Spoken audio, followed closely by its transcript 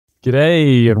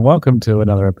G'day and welcome to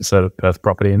another episode of Perth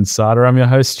Property Insider. I'm your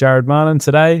host, Jared Mann, and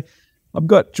today I've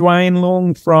got Dwayne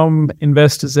Long from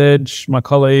Investors Edge, my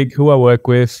colleague who I work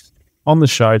with, on the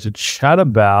show to chat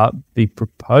about the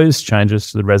proposed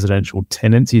changes to the Residential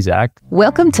Tenancies Act.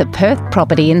 Welcome to Perth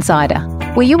Property Insider,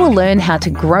 where you will learn how to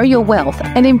grow your wealth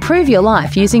and improve your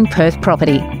life using Perth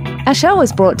property. Our show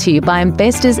is brought to you by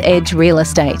Investors Edge Real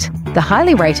Estate, the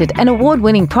highly rated and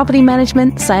award-winning property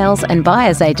management, sales and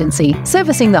buyers agency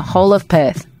servicing the whole of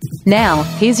Perth. Now,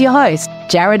 here's your host,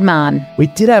 Jared Mann. We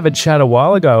did have a chat a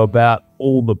while ago about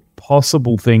all the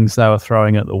possible things they were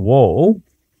throwing at the wall.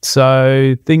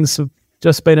 So things have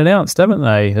just been announced, haven't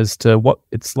they, as to what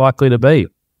it's likely to be?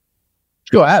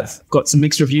 Sure, I have. Got some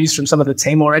mixed reviews from some of the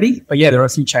team already. But yeah, there are a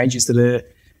few changes that are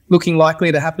looking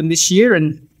likely to happen this year.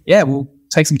 And yeah, we'll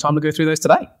take some time to go through those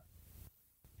today.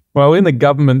 Well, in the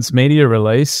government's media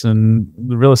release and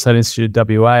the Real Estate Institute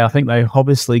WA, I think they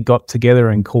obviously got together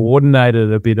and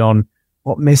coordinated a bit on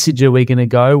what message are we going to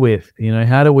go with? You know,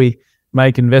 how do we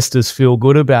make investors feel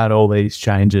good about all these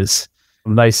changes?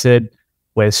 And they said,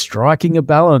 we're striking a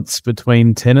balance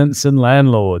between tenants and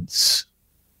landlords.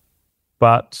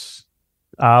 But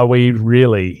are we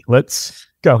really? Let's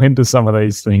go into some of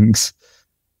these things.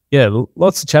 Yeah,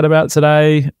 lots to chat about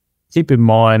today. Keep in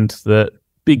mind that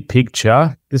big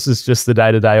picture, this is just the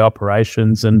day-to-day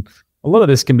operations, and a lot of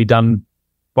this can be done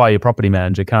by your property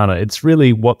manager, can't it? It's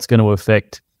really what's going to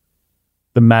affect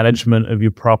the management of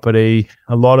your property.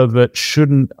 A lot of it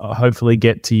shouldn't hopefully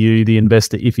get to you, the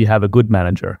investor, if you have a good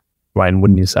manager, Wayne,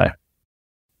 wouldn't you say?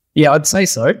 Yeah, I'd say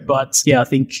so. But yeah, I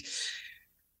think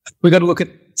we've got to look at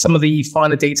some of the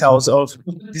finer details of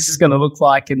what this is going to look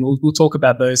like, and we'll talk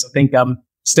about those, I think,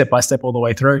 step by step all the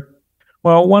way through.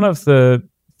 Well, one of the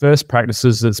first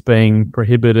practices that's being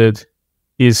prohibited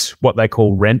is what they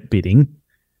call rent bidding.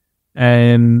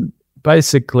 And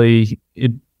basically,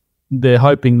 they're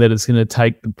hoping that it's going to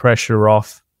take the pressure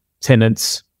off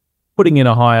tenants putting in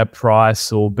a higher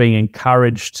price or being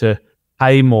encouraged to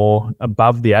pay more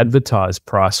above the advertised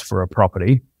price for a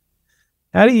property.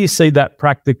 How do you see that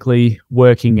practically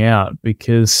working out?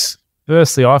 Because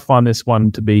firstly, I find this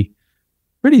one to be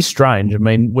pretty strange. I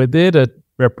mean, we're there to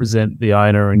represent the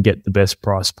owner and get the best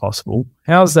price possible.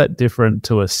 How is that different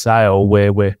to a sale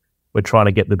where we're trying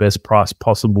to get the best price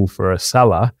possible for a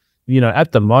seller? You know,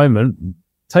 at the moment,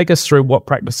 take us through what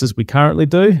practices we currently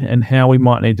do and how we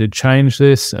might need to change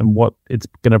this and what it's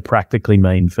going to practically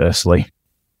mean firstly.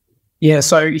 Yeah,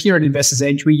 so here at Investors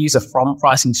Edge, we use a from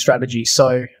pricing strategy.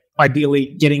 So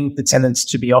ideally getting the tenants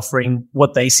to be offering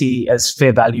what they see as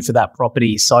fair value for that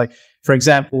property. So for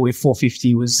example, if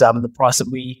 $450 was the price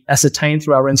that we ascertained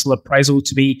through our rental appraisal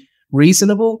to be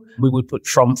reasonable, we would put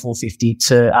from $450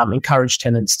 to encourage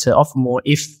tenants to offer more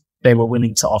if they were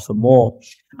willing to offer more.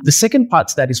 The second part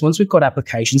to that is once we've got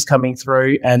applications coming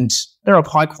through and they're of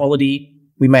high quality,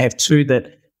 we may have two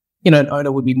that, you know, an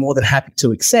owner would be more than happy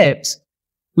to accept.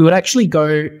 We would actually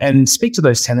go and speak to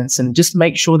those tenants and just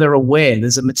make sure they're aware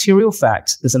there's a material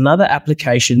fact, there's another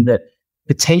application that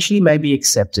potentially may be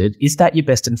accepted. Is that your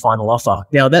best and final offer?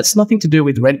 Now, that's nothing to do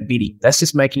with rent bidding. That's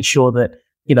just making sure that,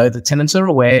 you know, the tenants are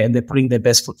aware and they're putting their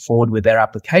best foot forward with their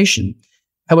application.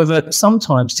 However,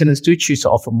 sometimes tenants do choose to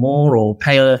offer more or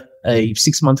pay a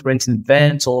 6-month rent in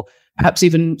advance or perhaps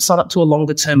even sign up to a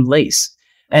longer term lease.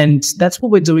 And that's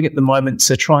what we're doing at the moment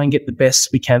to try and get the best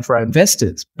we can for our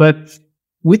investors. But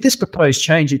with this proposed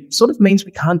change, it sort of means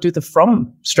we can't do the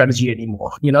from strategy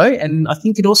anymore, you know? And I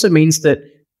think it also means that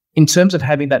in terms of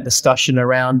having that discussion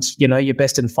around, you know, your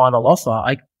best and final offer,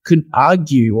 I could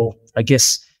argue, or I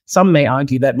guess some may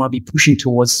argue that might be pushing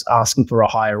towards asking for a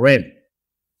higher rent.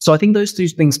 So I think those two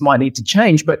things might need to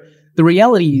change. But the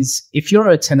reality is, if you're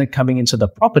a tenant coming into the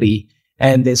property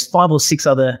and there's 5 or 6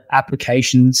 other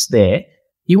applications there,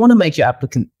 you want to make your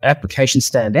application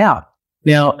stand out.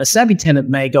 Now, a savvy tenant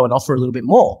may go and offer a little bit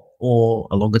more or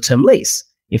a longer term lease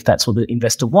if that's what the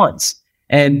investor wants.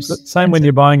 And same when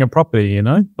you're buying a property, you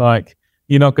know, like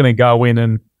you're not going to go in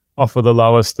and offer the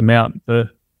lowest amount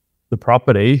for the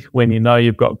property when you know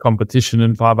you've got competition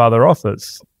and 5 other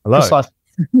offers. Hello. Precisely.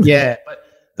 Yeah. But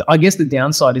I guess the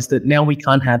downside is that now we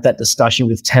can't have that discussion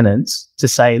with tenants to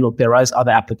say, look, there are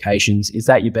other applications. Is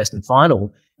that your best and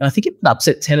final? And I think it would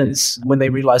upset tenants when they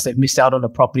realize they've missed out on a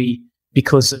property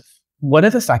because of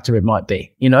whatever factor it might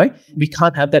be. You know, we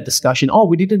can't have that discussion. Oh,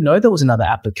 we didn't know there was another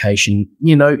application.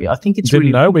 You know, I think it's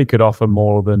didn't know we could offer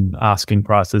more than asking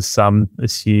prices. Some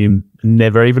assume,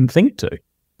 never even think to.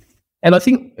 And I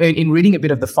think in reading a bit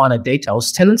of the finer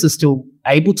details, tenants are still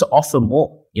able to offer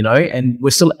more, you know, and we're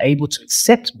still able to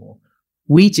accept more.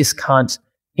 We just can't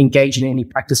engage in any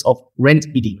practice of rent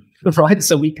bidding, right?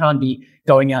 So we can't be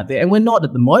going out there, and we're not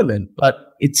at the moment,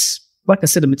 but it's, like I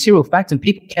said, a material fact, and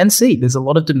people can see there's a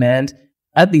lot of demand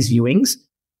at these viewings.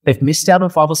 They've missed out on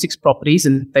 5 or 6 properties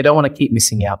and they don't want to keep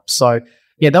missing out. So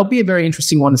yeah, that'll be a very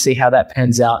interesting one to see how that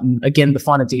pans out. And again, the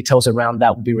finer details around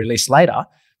that will be released later.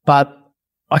 But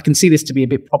I can see this to be a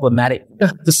bit problematic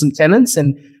for some tenants,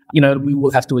 and we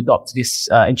will have to adopt this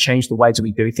and change the ways that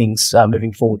we do things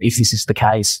moving forward if this is the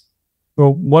case.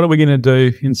 Well, what are we going to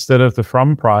do instead of the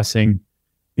from pricing?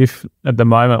 If at the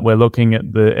moment we're looking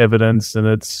at the evidence and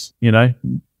it's,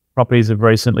 properties have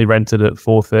recently rented at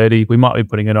 430, we might be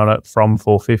putting it on at from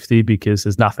 450 because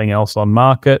there's nothing else on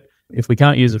market. If we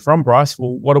can't use a from price,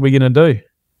 well, what are we going to do?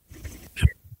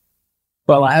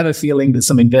 Well, I have a feeling that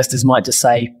some investors might just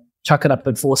say, chuck it up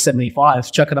at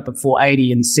 475, chuck it up at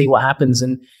 480 and see what happens.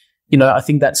 And, I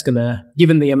think that's going to,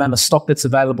 given the amount of stock that's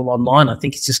available online, I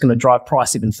think it's just going to drive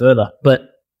price even further. But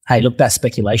hey, look, that's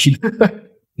speculation.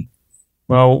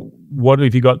 Well, what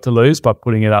have you got to lose by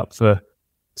putting it up for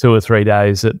 2 or 3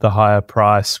 days at the higher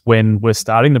price when we're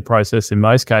starting the process? In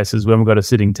most cases, when we've got a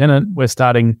sitting tenant, we're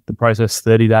starting the process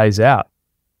 30 days out.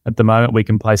 At the moment, we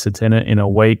can place a tenant in a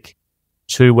week,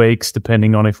 2 weeks,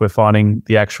 depending on if we're finding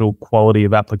the actual quality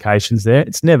of applications there.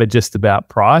 It's never just about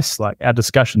price. Like our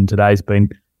discussion today has been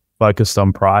focused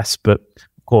on price, but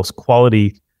of course,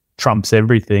 quality trumps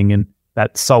everything. And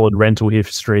that solid rental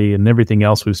history and everything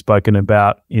else we've spoken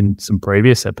about in some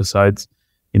previous episodes,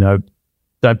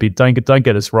 don't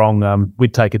get us wrong.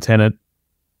 We'd take a tenant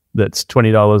that's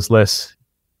 $20 less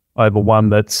over one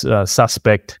that's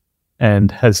suspect and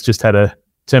has just had a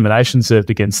termination served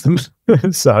against them.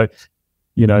 So,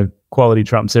 quality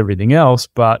trumps everything else.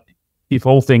 But if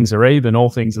all things are even, all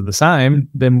things are the same,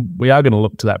 then we are going to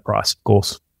look to that price, of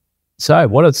course. So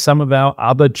what are some of our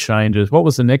other changes? What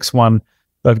was the next one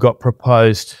they've got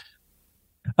proposed?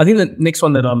 I think the next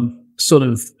one that sort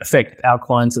of affect our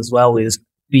clients as well is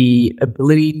the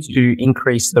ability to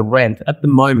increase the rent. At the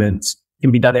moment can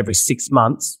be done every 6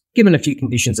 months, given a few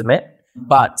conditions are met,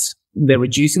 but they're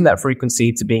reducing that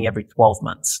frequency to being every 12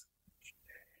 months.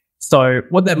 So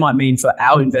what that might mean for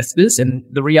our investors, and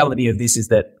the reality of this is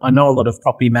that I know a lot of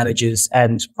property managers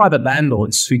and private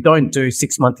landlords who don't do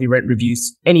 6 monthly rent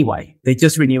reviews anyway. They're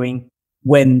just renewing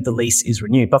when the lease is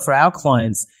renewed. But for our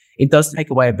clients, it does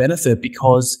take away a benefit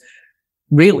because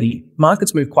really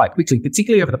markets move quite quickly,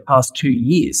 particularly over the past 2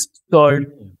 years. So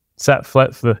sat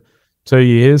flat for 2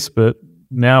 years, but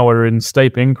now we're in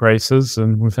steep increases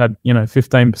and we've had,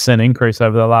 15% increase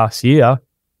over the last year.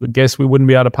 I guess we wouldn't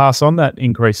be able to pass on that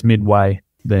increase midway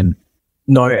then.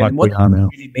 No, like and what that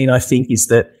really mean, I think, is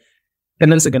that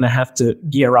tenants are going to have to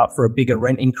gear up for a bigger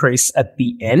rent increase at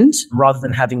the end rather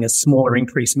than having a smaller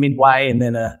increase midway and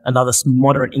then another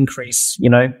moderate increase,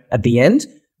 at the end.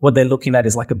 What they're looking at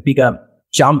is like a bigger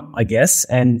jump, I guess,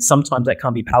 and sometimes that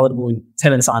can't be palatable and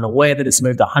tenants aren't aware that it's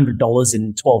moved $100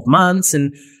 in 12 months.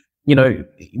 And,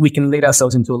 we can lead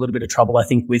ourselves into a little bit of trouble, I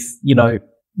think, with,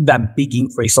 that big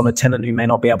increase on a tenant who may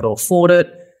not be able to afford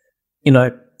it.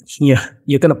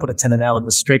 You're going to put a tenant out on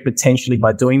the street potentially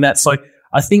by doing that. So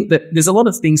I think that there's a lot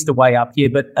of things to weigh up here,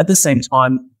 but at the same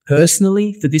time,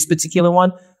 personally, for this particular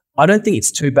one, I don't think it's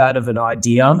too bad of an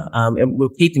idea. And we're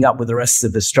keeping up with the rest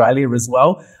of Australia as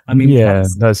well. I mean,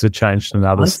 those have changed in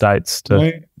other states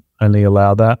to only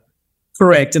allow that.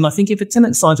 Correct. And I think if a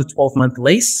tenant signs a 12-month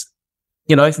lease,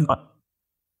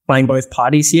 playing both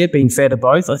parties here, being fair to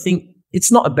both, I think it's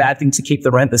not a bad thing to keep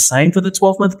the rent the same for the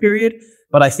 12-month period.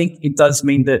 But I think it does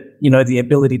mean that, the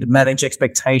ability to manage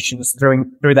expectations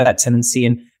through that tenancy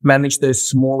and manage those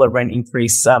smaller rent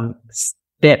increase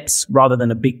steps rather than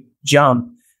a big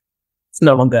jump, it's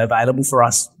no longer available for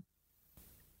us.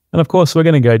 And of course, we're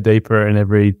going to go deeper in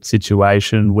every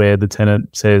situation where the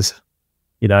tenant says,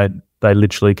 they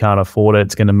literally can't afford it.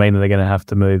 It's going to mean that they're going to have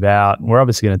to move out. And we're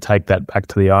obviously going to take that back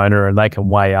to the owner and they can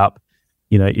weigh up,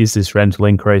 is this rental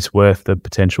increase worth the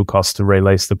potential cost to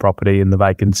release the property and the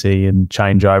vacancy and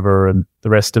changeover and the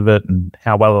rest of it? And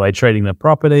how well are they treating the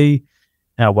property?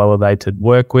 How well are they to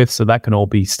work with? So that can all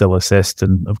be still assessed.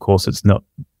 And of course, it's not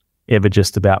ever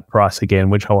just about price again,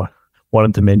 which I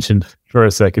wanted to mention for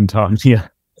a second time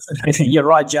here. You're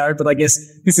right, Jared, but I guess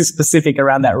this is specific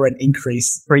around that rent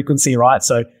increase frequency, right?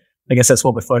 So I guess that's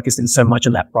what we're focusing so much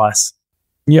on, that price.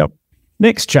 Yep.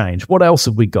 Next change. What else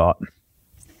have we got?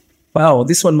 Well,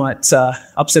 this one might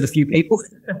upset a few people.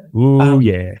 Ooh,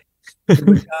 yeah.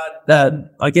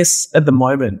 I guess at the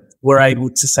moment, we're able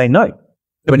to say no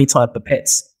to any type of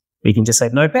pets. We can just say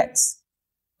no pets.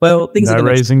 Well, things no are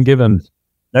reason given.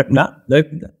 No.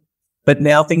 But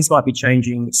now things might be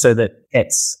changing so that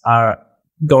pets are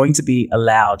going to be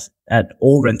allowed at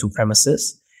all rental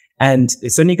premises. And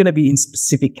it's only going to be in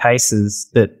specific cases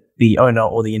that the owner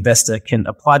or the investor can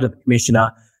apply to the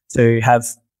commissioner to have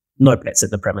no pets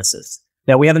at the premises.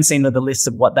 Now, we haven't seen the list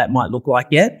of what that might look like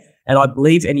yet. And I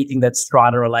believe anything that's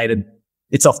strata related,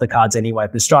 it's off the cards anyway.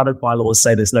 If the strata bylaws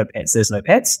say there's no pets, there's no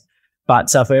pets.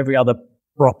 But for every other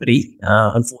property,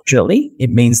 unfortunately, it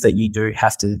means that you do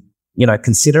have to,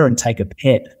 consider and take a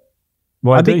pet.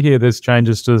 Well, I do hear there's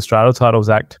changes to the Strata Titles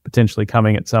Act potentially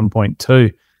coming at some point too,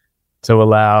 to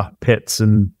allow pets,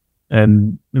 and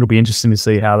it'll be interesting to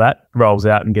see how that rolls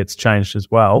out and gets changed as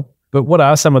well. But what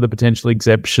are some of the potential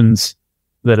exemptions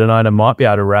that an owner might be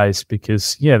able to raise?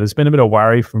 Because, there's been a bit of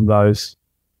worry from those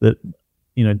that,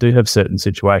 do have certain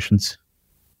situations.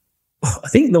 I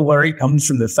think the worry comes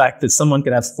from the fact that someone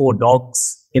could have 4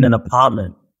 dogs in an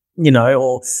apartment,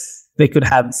 or they could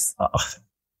have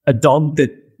a dog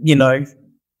that,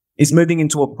 is moving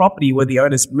into a property where the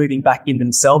owner's moving back in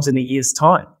themselves in a year's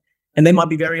time. And they might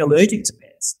be very allergic to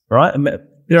pets, right? And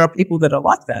there are people that are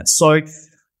like that. So,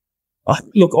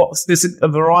 look, there's a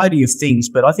variety of things,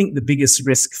 but I think the biggest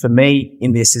risk for me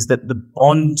in this is that the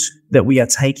bond that we are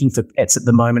taking for pets at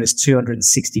the moment is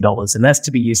 $260, and that's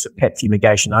to be used for pet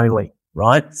fumigation only,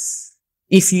 right?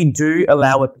 If you do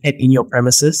allow a pet in your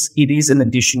premises, it is an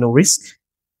additional risk,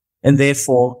 and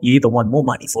therefore you either want more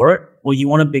money for it or you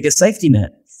want a bigger safety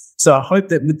net. So I hope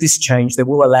that with this change, they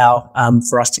will allow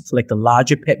for us to collect a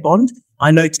larger pet bond. I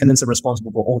know tenants are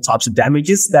responsible for all types of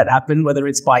damages that happen, whether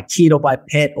it's by kid or by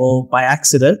pet or by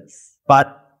accident. But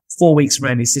 4 weeks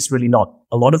rent is just really not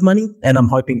a lot of money. And I'm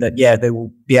hoping that, they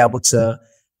will be able to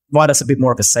provide us a bit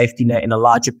more of a safety net in a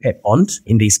larger pet bond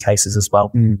in these cases as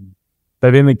well.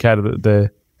 They've indicated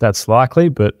that that's likely,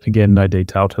 but again, no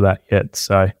detail to that yet.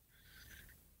 So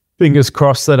fingers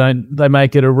crossed they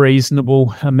make it a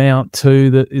reasonable amount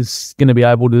too that is going to be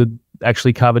able to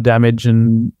actually cover damage.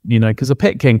 And because a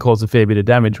pet can cause a fair bit of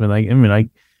damage when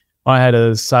I had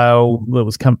a sale that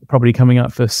was property coming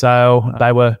up for sale.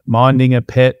 They were minding a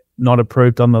pet not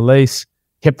approved on the lease,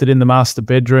 kept it in the master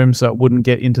bedroom so it wouldn't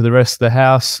get into the rest of the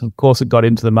house. Of course, it got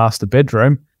into the master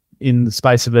bedroom. In the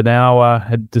space of an hour,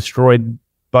 had destroyed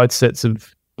both sets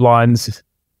of blinds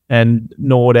and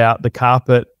gnawed out the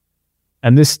carpet.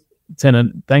 And this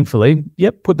tenant, thankfully,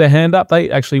 put their hand up. They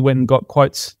actually went and got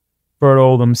quotes for it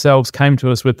all themselves, came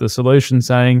to us with the solution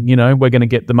saying, we're going to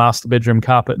get the master bedroom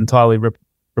carpet entirely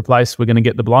replaced. We're going to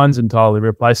get the blinds entirely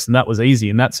replaced. And that was easy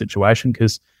in that situation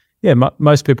because,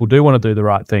 most people do want to do the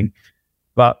right thing.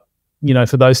 But,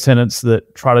 for those tenants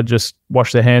that try to just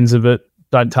wash their hands of it,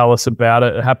 don't tell us about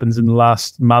it. It happens in the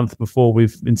last month before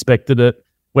we've inspected it.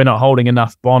 We're not holding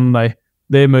enough bond.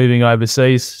 They're moving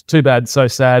overseas. Too bad, so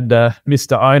sad,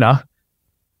 Mr. Owner.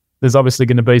 There's obviously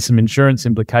going to be some insurance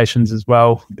implications as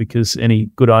well because any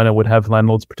good owner would have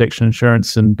landlord's protection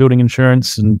insurance and building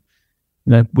insurance, and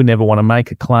we never want to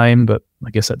make a claim, but I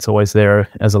guess that's always there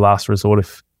as a last resort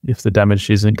if the damage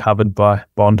isn't covered by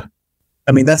bond.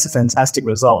 I mean, that's a fantastic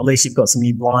result. At least you've got some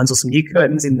new blinds or some new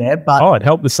curtains in there. But it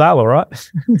helped the sale, all right.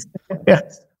 Yeah.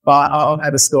 But I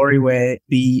had a story where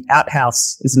the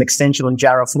outhouse is an extension on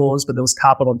Jarrah floors, but there was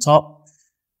carpet on top.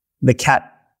 The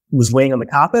cat was weeing on the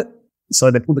carpet,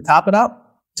 so they pulled the carpet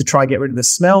up to try and get rid of the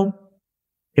smell.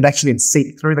 It actually had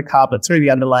seeped through the carpet, through the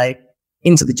underlay,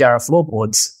 into the Jarrah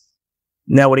floorboards.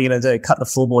 Now what are you going to do? Cut the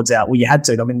floorboards out? Well, you had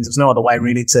to. I mean, there's no other way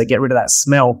really to get rid of that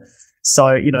smell. So,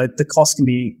 the cost can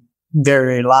be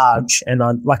very, very large. And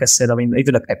like I said, I mean,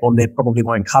 even a pet bond there probably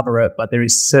won't cover it, but there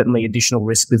is certainly additional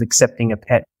risk with accepting a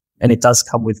pet, and it does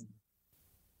come with.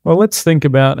 Well, let's think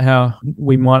about how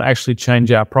we might actually change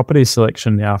our property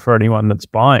selection now for anyone that's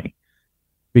buying,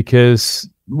 because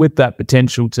with that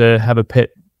potential to have a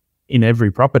pet in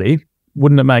every property,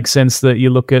 wouldn't it make sense that you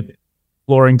look at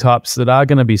flooring types that are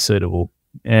going to be suitable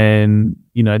and,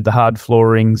 the hard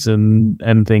floorings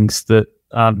and things that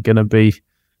aren't going to be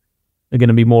are going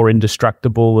to be more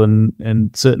indestructible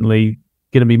and certainly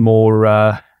going to be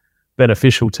more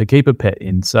beneficial to keep a pet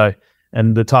in. So,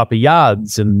 and the type of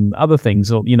yards and other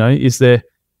things, or, I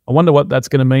wonder what that's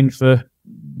going to mean for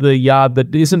the yard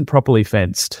that isn't properly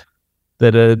fenced,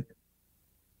 that a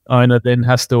owner then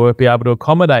has to be able to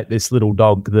accommodate this little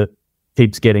dog that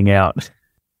keeps getting out.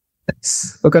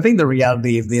 Look, I think the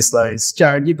reality of this though is,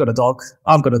 Jared, you've got a dog.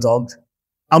 I've got a dog.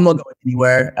 I'm not going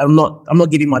anywhere. I'm not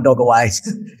giving my dog away.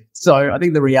 So I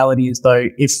think the reality is though,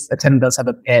 if a tenant does have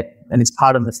a pet and it's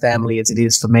part of the family as it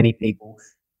is for many people,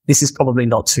 this is probably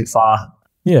not too far.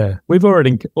 Yeah. We've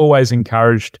always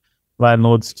encouraged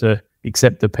landlords to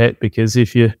accept a pet because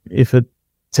if a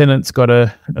tenant's got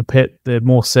a pet, they're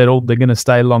more settled, they're going to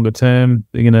stay longer term.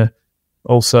 They're going to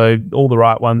also, all the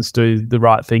right ones do the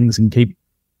right things and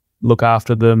look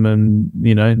after them. And,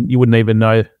 you wouldn't even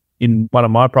know in one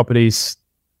of my properties,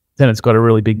 tenant's got a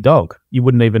really big dog. You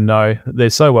wouldn't even know. They're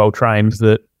so well trained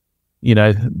that,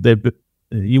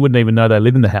 you wouldn't even know they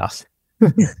live in the house.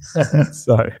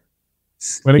 So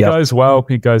when it goes well,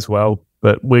 it goes well.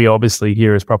 But we obviously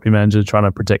here as property managers trying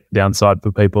to protect the downside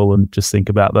for people and just think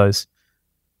about those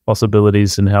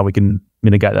possibilities and how we can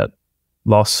mitigate that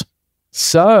loss.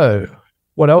 So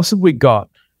what else have we got?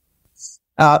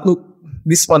 Look,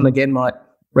 this one again might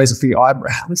raise a few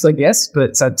eyebrows, I guess,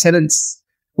 but tenants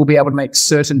will be able to make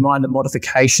certain minor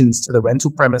modifications to the rental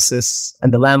premises,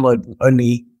 and the landlord will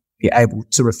only be able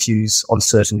to refuse on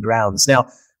certain grounds. Now,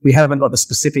 we haven't got the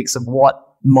specifics of what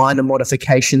minor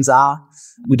modifications are.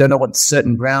 We don't know what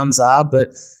certain grounds are, but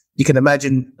you can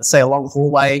imagine, say, a long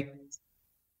hallway,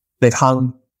 they've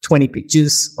hung 20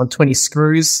 pictures on 20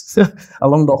 screws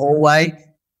along the hallway.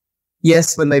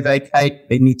 Yes, when they vacate,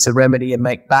 they need to remedy and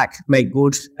make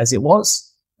good as it was.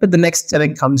 But the next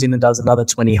tenant comes in and does another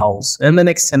 20 holes. And the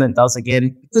next tenant does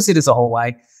again, because it is a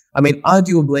hallway. I mean,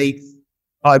 arguably,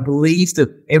 I believe that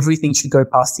everything should go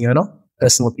past the owner.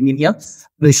 Personal opinion here.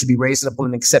 They should be reasonable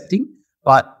and accepting,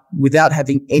 but without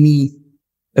having any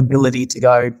ability to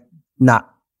go, nah,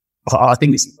 I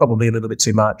think this is probably a little bit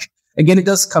too much. Again, it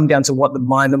does come down to what the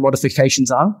minor modifications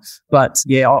are, but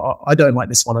yeah, I don't like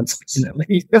this one,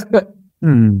 unfortunately.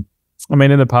 I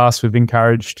mean, in the past, we've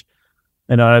encouraged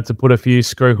to put a few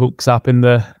screw hooks up in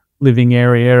the living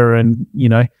area, and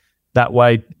that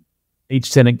way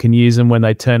each tenant can use them when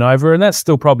they turn over, and that's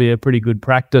still probably a pretty good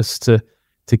practice to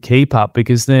keep up,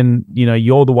 because then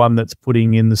you're the one that's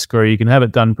putting in the screw. You can have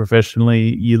it done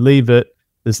professionally. You leave it,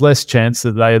 there's less chance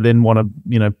that they then want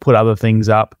to put other things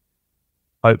up,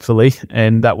 hopefully,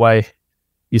 and that way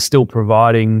you're still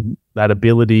providing that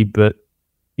ability. But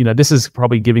this is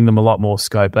probably giving them a lot more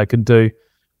scope. They could do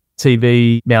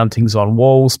TV mountings on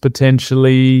walls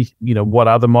potentially. What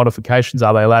other modifications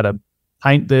are they allowed to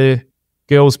paint their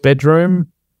girl's bedroom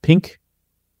pink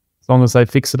as long as they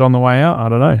fix it on the way out? I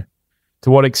don't know. To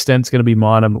what extent it's going to be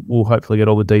minor, we'll hopefully get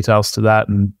all the details to that.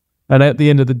 And at the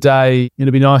end of the day,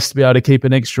 it'd be nice to be able to keep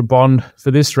an extra bond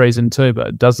for this reason too, but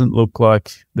it doesn't look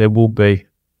like there will be.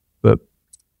 But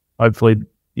hopefully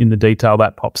in the detail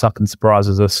that pops up and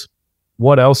surprises us.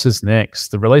 What else is next?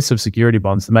 The release of security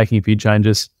bonds. They're making a few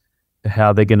changes to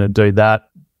how they're going to do that.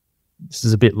 This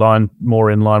is a bit more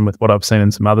in line with what I've seen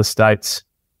in some other states.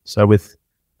 So with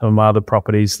some of my other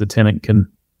properties, the tenant can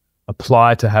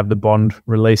apply to have the bond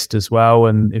released as well.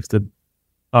 And if the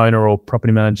owner or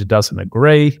property manager doesn't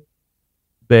agree,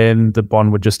 then the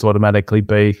bond would just automatically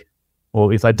be,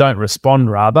 or if they don't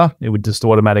respond rather, it would just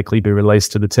automatically be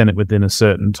released to the tenant within a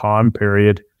certain time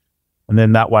period. And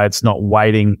then that way it's not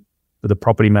waiting for the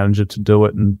property manager to do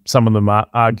it. And some of them are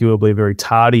arguably very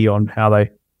tardy on how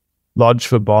they lodge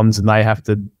for bonds, and they have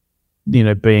to, be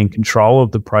in control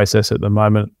of the process at the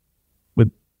moment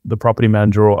with the property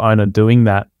manager or owner doing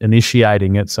that,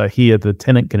 initiating it. So here the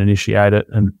tenant can initiate it.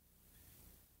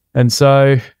 And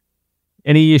so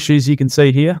any issues you can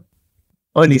see here?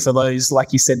 Only for those,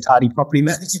 like you said, tardy property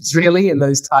managers really, and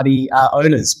those tardy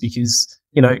owners, because,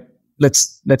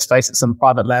 let's face it, some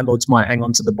private landlords might hang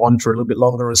on to the bond for a little bit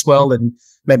longer as well, and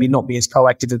maybe not be as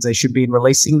proactive as they should be in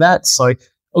releasing that. So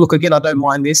look, again, I don't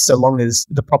mind this so long as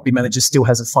the property manager still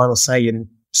has a final say in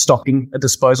stopping a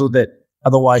disposal that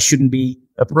otherwise shouldn't be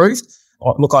approved.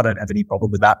 Look, I don't have any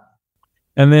problem with that.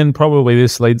 And then probably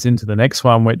this leads into the next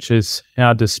one, which is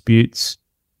how disputes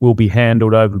will be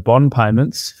handled over bond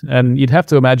payments. And you'd have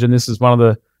to imagine this is one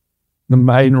of the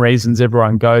main reasons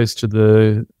everyone goes to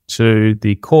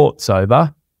the courts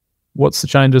over. What's the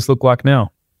changes look like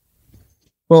now?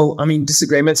 Well, I mean,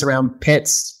 disagreements around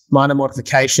pets, minor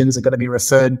modifications are going to be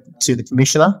referred to the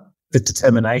commissioner for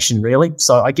determination, really.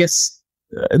 So I guess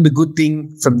the good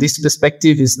thing from this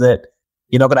perspective is that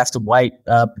you're not going to have to wait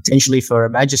potentially for a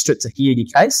magistrate to hear your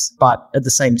case. But at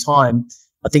the same time,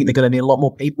 I think they're going to need a lot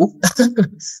more people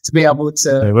to be able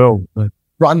to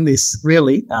run this,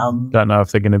 really. Don't know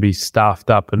if they're going to be staffed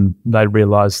up and they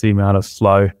realise the amount of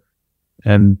flow,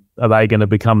 and are they going to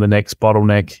become the next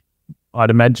bottleneck? I'd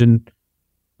imagine,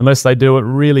 unless they do it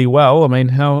really well. I mean,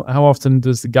 how often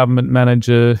does the government manage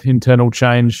internal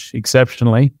change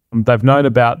exceptionally? They've known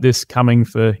about this coming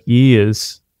for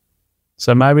years,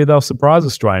 so maybe they'll surprise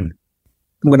us, Dwayne.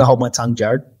 I'm going to hold my tongue,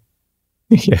 Jared.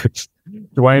 Yeah,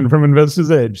 Dwayne from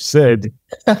Investors Edge said.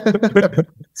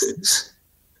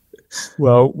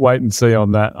 Well, wait and see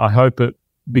on that. I hope it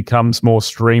becomes more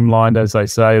streamlined, as they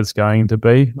say it's going to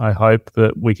be. I hope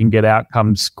that we can get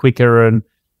outcomes quicker, and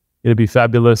it'd be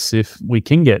fabulous if we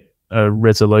can get a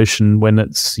resolution when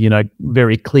it's,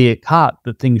 very clear cut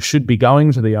that things should be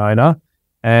going to the owner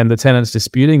and the tenant's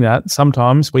disputing that.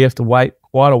 Sometimes we have to wait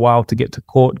quite a while to get to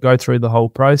court, go through the whole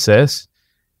process.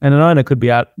 And an owner could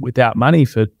be out without money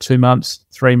for 2 months,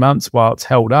 3 months while it's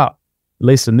held up. At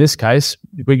least in this case,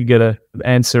 if we could get an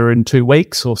answer in 2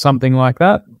 weeks or something like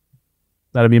that,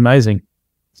 that'd be amazing.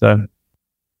 So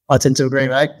I tend to agree,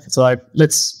 mate. So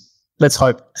let's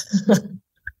hope.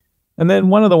 And then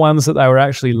one of the ones that they were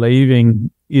actually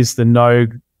leaving is the no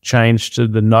change to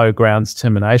the no grounds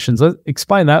terminations.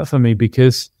 Explain that for me,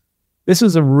 because this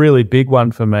was a really big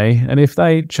one for me. And if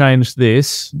they changed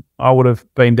this, I would have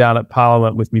been down at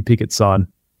Parliament with me picket sign.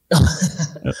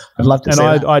 I'd love to see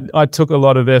that. I took a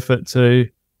lot of effort to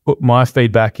put my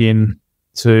feedback in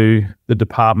to the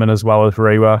department as well as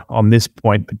REWA on this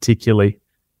point particularly,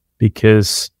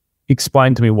 because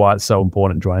explain to me why it's so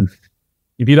important, Dwayne.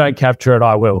 If you don't capture it,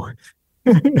 I will.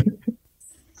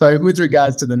 So with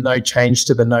regards to the no change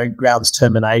to the no grounds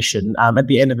termination, at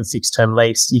the end of a fixed term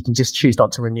lease, you can just choose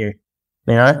not to renew,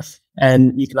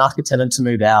 and you can ask a tenant to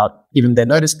move out, give them their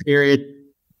notice period,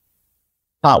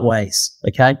 part ways,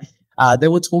 okay? They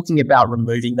were talking about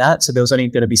removing that. So there was only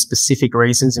going to be specific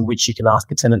reasons in which you can ask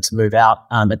a tenant to move out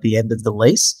at the end of the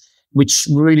lease, which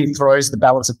really throws the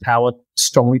balance of power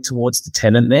strongly towards the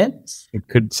tenant there. It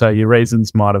could say your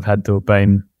reasons might have had to have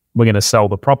been, we're going to sell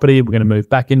the property, we're going to move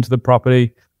back into the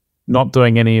property, not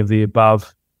doing any of the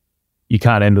above. You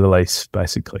can't end the lease,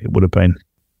 basically. It would have been.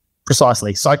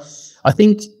 Precisely. So I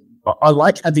think I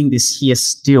like having this here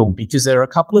still, because there are a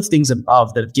couple of things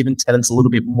above that have given tenants a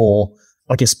little bit more,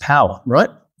 I guess, power, right?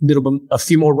 A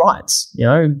few more rights,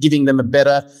 giving them a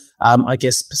better,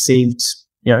 perceived,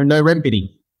 no rent bidding,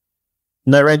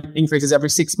 no rent increases every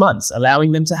 6 months,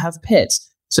 allowing them to have pets.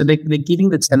 So they're giving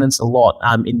the tenants a lot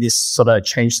in this sort of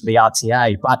change to the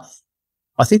RTA. But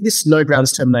I think this no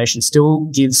grounds termination still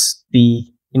gives the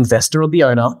investor or the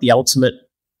owner the ultimate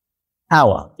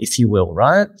power, if you will,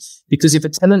 right? Because if a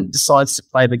tenant decides to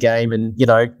play the game and,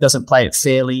 doesn't play it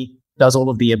fairly, does all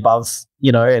of the above,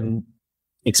 and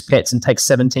takes pets and takes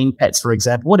 17 pets, for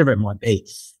example, whatever it might be,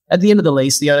 at the end of the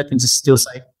lease, the owner can just still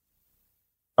say,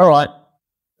 all right,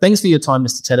 thanks for your time,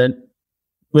 Mr. Tenant.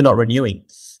 We're not renewing.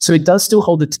 So it does still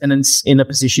hold the tenants in a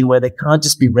position where they can't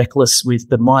just be reckless with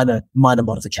the minor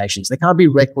modifications. They can't be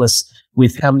reckless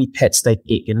with how many pets they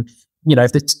pick. And,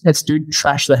 if the pets do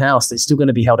trash the house, they're still going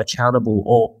to be held accountable,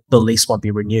 or the lease won't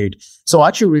be renewed. So I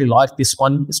actually really like this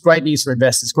one. It's great news for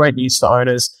investors, great news for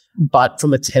owners. But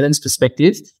from a tenant's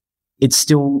perspective, it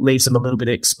still leaves them a little bit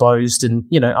exposed. And,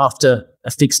 after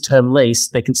a fixed term lease,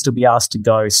 they can still be asked to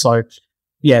go. So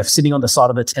yeah, sitting on the side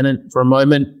of the tenant for a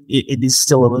moment, it is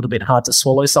still a little bit hard to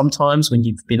swallow sometimes when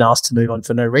you've been asked to move on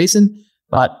for no reason.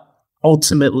 But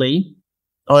ultimately,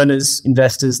 owners,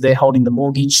 investors, they're holding the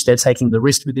mortgage, they're taking the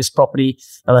risk with this property.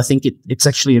 And I think it's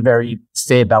actually a very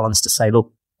fair balance to say,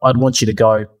 look, I'd want you to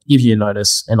go, give you a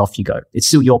notice, and off you go. It's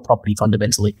still your property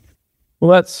fundamentally. Well,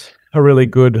 that's a really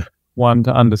good one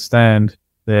to understand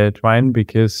there, Dwayne,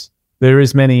 because there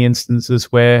is many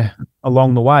instances where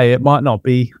along the way it might not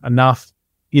be enough,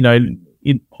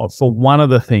 for one of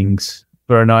the things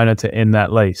for an owner to end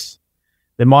that lease.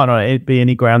 There might not be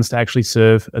any grounds to actually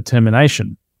serve a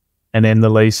termination and end the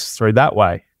lease through that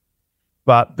way.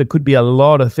 But there could be a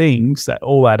lot of things that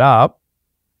all add up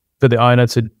for the owner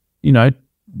to,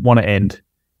 want to end.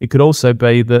 It could also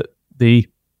be that the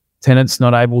tenant's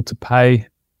not able to pay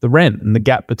the rent, and the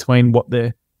gap between what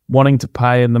they're wanting to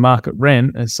pay and the market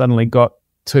rent has suddenly got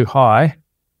too high.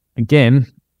 Again,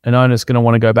 an owner's going to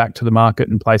want to go back to the market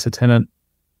and place a tenant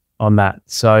on that.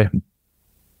 So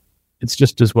it's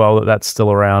just as well that that's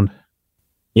still around.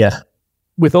 Yeah.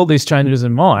 With all these changes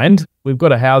in mind, we've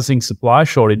got a housing supply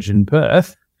shortage in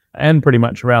Perth and pretty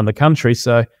much around the country.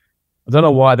 So I don't know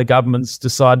why the governments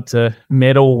decide to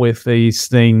meddle with these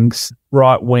things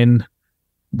right when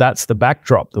that's the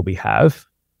backdrop that we have.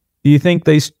 Do you think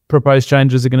these proposed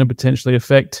changes are going to potentially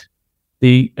affect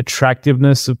the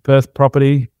attractiveness of Perth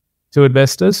property to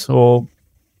investors, or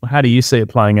how do you see it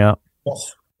playing out?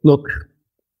 Look,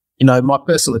 my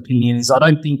personal opinion is I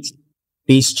don't think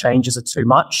these changes are too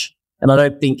much, and I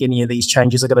don't think any of these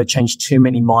changes are going to change too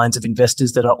many minds of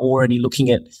investors that are already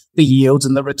looking at the yields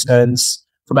and the returns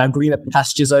from our greener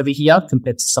pastures over here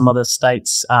compared to some other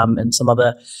states and some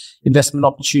other investment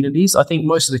opportunities. I think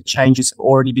most of the changes have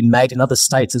already been made in other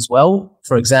states as well.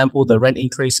 For example, the rent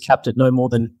increase capped at no more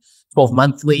than 12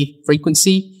 monthly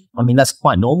frequency. I mean, that's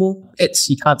quite normal. Pets,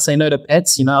 you can't say no to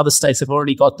pets. Other states have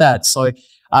already got that. So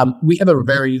we have a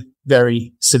very,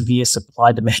 very severe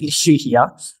supply-demand issue here.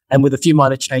 And with a few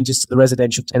minor changes to the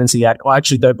Residential Tenancy Act, I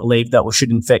actually don't believe that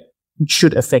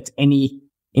should affect any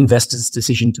investor's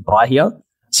decision to buy here,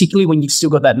 particularly when you've still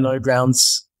got that no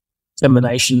grounds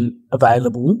termination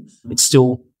available. It's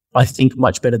still I think,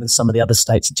 much better than some of the other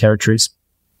states and territories.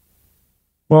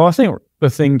 Well, I think the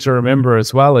thing to remember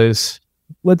as well is,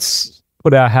 let's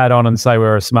put our hat on and say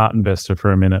we're a smart investor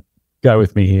for a minute. Go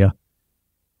with me here.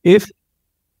 If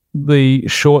the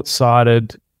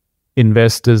short-sighted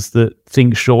investors that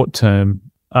think short-term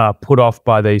are put off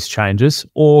by these changes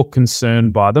or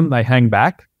concerned by them, they hang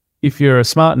back. If you're a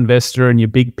smart investor and you're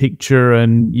big picture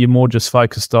and you're more just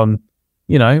focused on,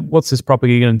 what's this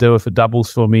property going to do if it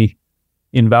doubles for me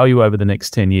in value over the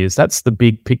next 10 years? That's the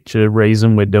big picture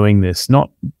reason we're doing this,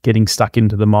 not getting stuck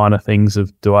into the minor things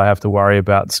of, do I have to worry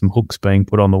about some hooks being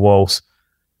put on the walls?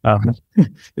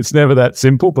 It's never that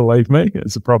simple, believe me,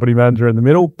 as a property manager in the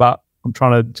middle, but I'm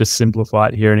trying to just simplify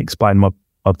it here and explain my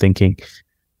thinking.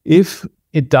 If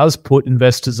it does put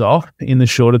investors off in the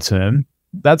shorter term,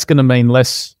 that's going to mean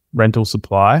less rental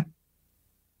supply.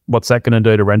 What's that going to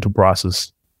do to rental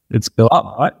prices? It's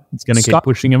up, right? It's going to keep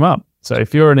pushing them up. So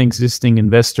if you're an existing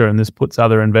investor and this puts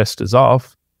other investors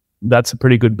off, that's a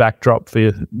pretty good backdrop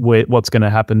for what's going to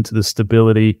happen to the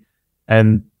stability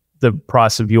and the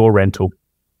price of your rental,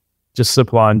 just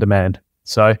supply and demand.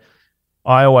 So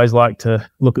I always like to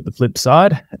look at the flip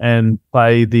side and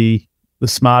play the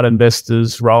smart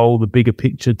investors role, the bigger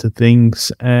picture to things.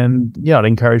 And I'd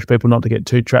encourage people not to get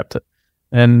too trapped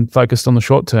and focused on the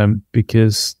short term,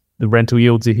 because the rental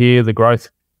yields are here, the growth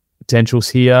potential's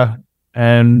here,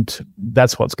 and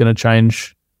that's what's going to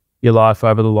change your life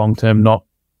over the long term, not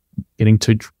getting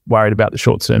too worried about the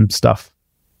short term stuff.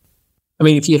 I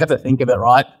mean, if you have to think of it,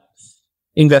 right,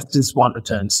 investors want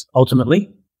returns.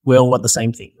 Ultimately, we all want the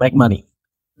same thing, make money.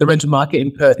 The rental market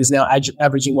in Perth is now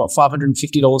averaging,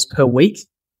 $550 per week.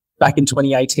 Back in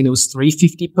 2018, it was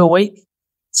 $350 per week.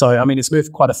 So, I mean, it's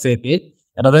moved quite a fair bit.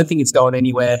 And I don't think it's going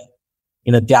anywhere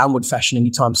in a downward fashion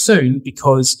anytime soon,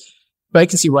 because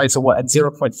vacancy rates are at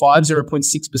 0.5,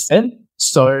 0.6%.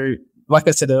 So, like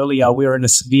I said earlier, we're in a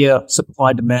severe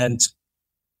supply-demand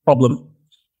problem.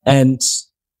 And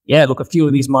a few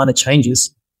of these minor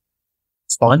changes,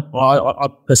 it's fine. I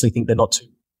personally think they're not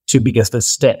too big as a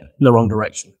step in the wrong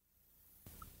direction.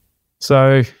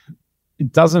 So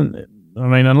it doesn't,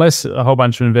 unless a whole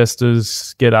bunch of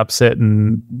investors get upset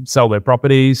and sell their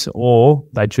properties or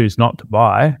they choose not to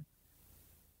buy,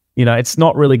 it's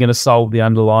not really going to solve the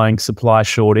underlying supply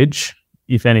shortage.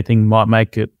 If anything, might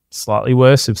make it slightly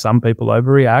worse if some people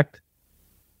overreact.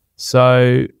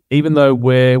 So even though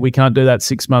we can't do that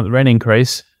 6-month rent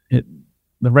increase,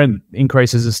 the rent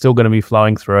increases are still going to be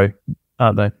flowing through,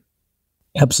 aren't they?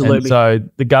 Absolutely. And so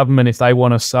the government, if they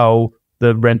want to solve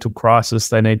the rental crisis,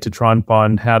 they need to try and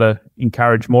find how to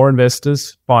encourage more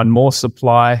investors, find more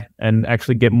supply, and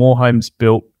actually get more homes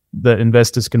built that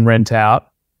investors can rent out.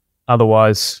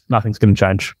 Otherwise, nothing's going to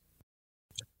change.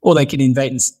 Or they can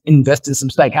invest in some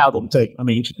state housing too.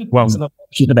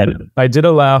 They did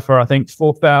allow for, I think,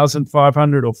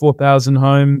 4,500 or 4,000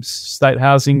 homes state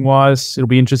housing wise. It'll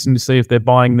be interesting to see if they're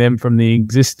buying them from the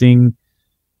existing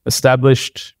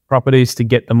established properties to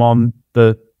get them on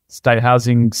the state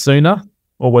housing sooner,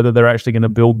 or whether they're actually going to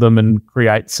build them and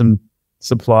create some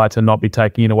supply to not be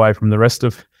taking it away from the rest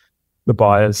of the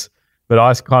buyers. But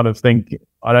I kind of think,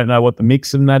 I don't know what the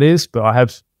mix in that is, but I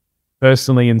have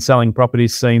personally, in selling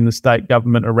properties, seen the state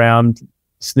government around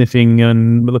sniffing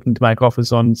and looking to make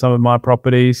offers on some of my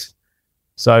properties.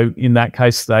 So in that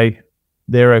case,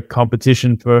 they're a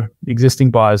competition for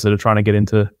existing buyers that are trying to get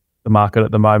into the market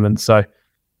at the moment. So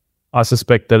I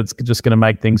suspect that it's just going to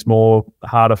make things more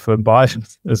harder for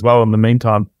buyers as well in the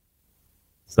meantime.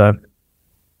 So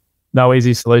no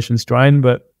easy solutions, Dwayne,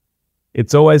 but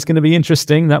it's always going to be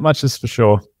interesting. That much is for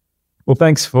sure. Well,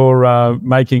 thanks for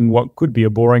making what could be a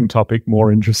boring topic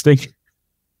more interesting.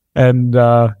 And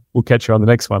we'll catch you on the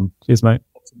next one. Cheers, mate.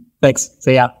 Thanks.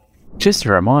 See ya. Just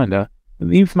a reminder,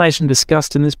 the information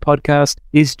discussed in this podcast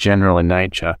is general in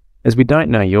nature. As we don't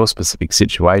know your specific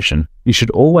situation, you should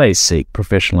always seek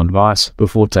professional advice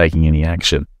before taking any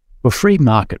action. For free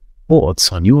market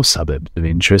reports on your suburbs of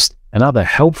interest and other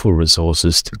helpful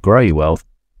resources to grow your wealth,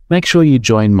 make sure you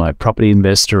join my property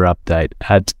investor update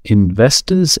at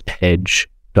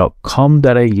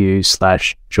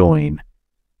investorsedge.com.au/join.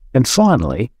 And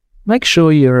finally, make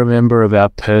sure you're a member of our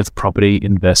Perth Property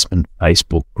Investment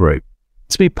Facebook group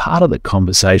to be part of the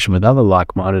conversation with other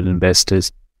like-minded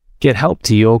investors, get help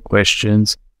to your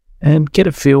questions, and get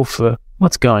a feel for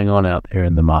what's going on out there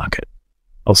in the market.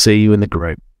 I'll see you in the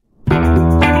group.